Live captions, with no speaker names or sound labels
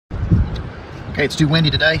Okay, it's too windy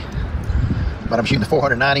today, but I'm shooting the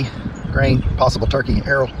 490 grain possible turkey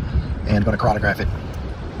arrow and going to chronograph it.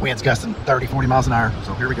 Wind's gusting 30, 40 miles an hour,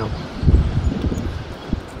 so here we go.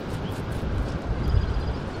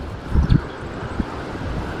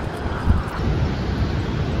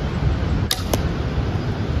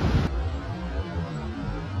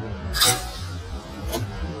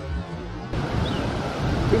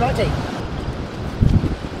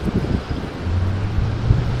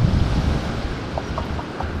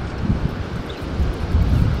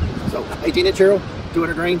 So 18-inch arrow,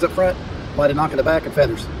 200 grains up front, light a knock in the back and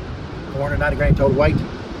feathers. 490 grain total weight,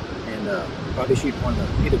 and probably shoot one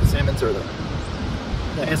of either the Simmons or the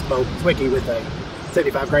Eskimo Zwicky with a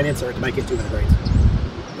 75 grain insert to make it 200 grains.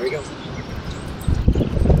 There you go.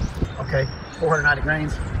 Okay, 490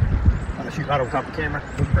 grains. I'm gonna shoot right over top the camera,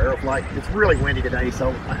 looking for arrow flight. It's really windy today,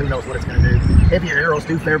 so who knows what it's gonna do. Heavier arrows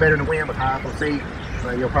do fare better in the wind with high FOC,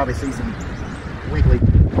 so you'll probably see some wiggly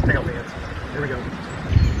tail fins. Here we go.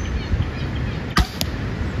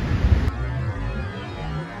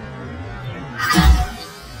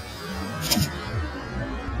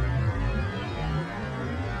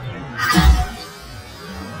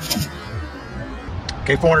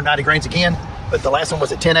 Okay, 490 grains again, but the last one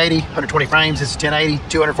was at 1080, 120 frames. This is 1080,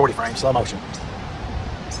 240 frames, slow motion.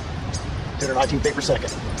 219 feet per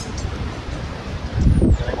second.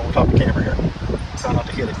 And I'm on top of the camera here. Try not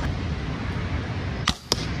to hit it.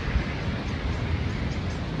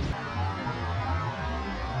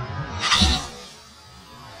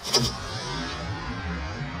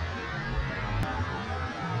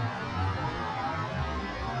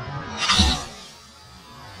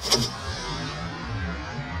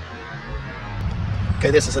 Okay,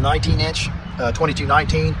 this is a 19-inch,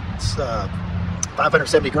 2219. It's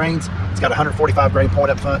 570 grains. It's got a 145 grain point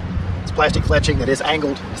up front. It's plastic fletching. It is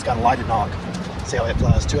angled. It's got a lighted knock. See how that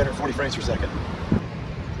flies. 240 frames per second.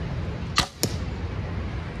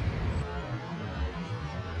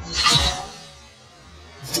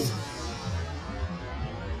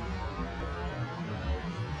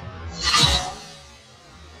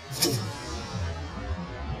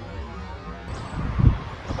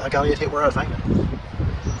 I got it hit where I was aiming.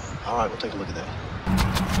 All right, we'll take a look at that.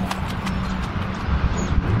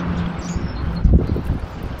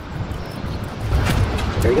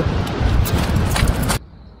 There you go.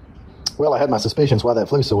 Well, I had my suspicions why that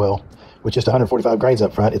flew so well with just 145 grains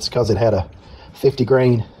up front. It's because it had a 50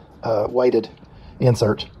 grain weighted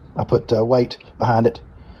insert. I put weight behind it,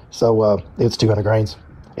 so it's 200 grains.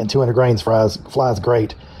 And 200 grains flies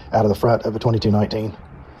great out of the front of a 2219.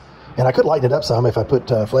 And I could lighten it up some if I put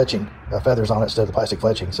fletching, feathers on it instead of the plastic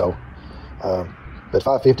fletching. So, but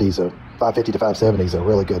 550 to 570 is a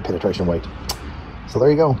really good penetration weight. So there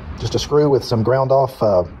you go. Just a screw with some ground off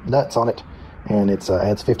nuts on it, and it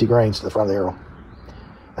adds 50 grains to the front of the arrow.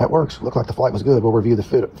 That works. Looked like the flight was good. We'll review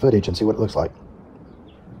the footage and see what it looks like.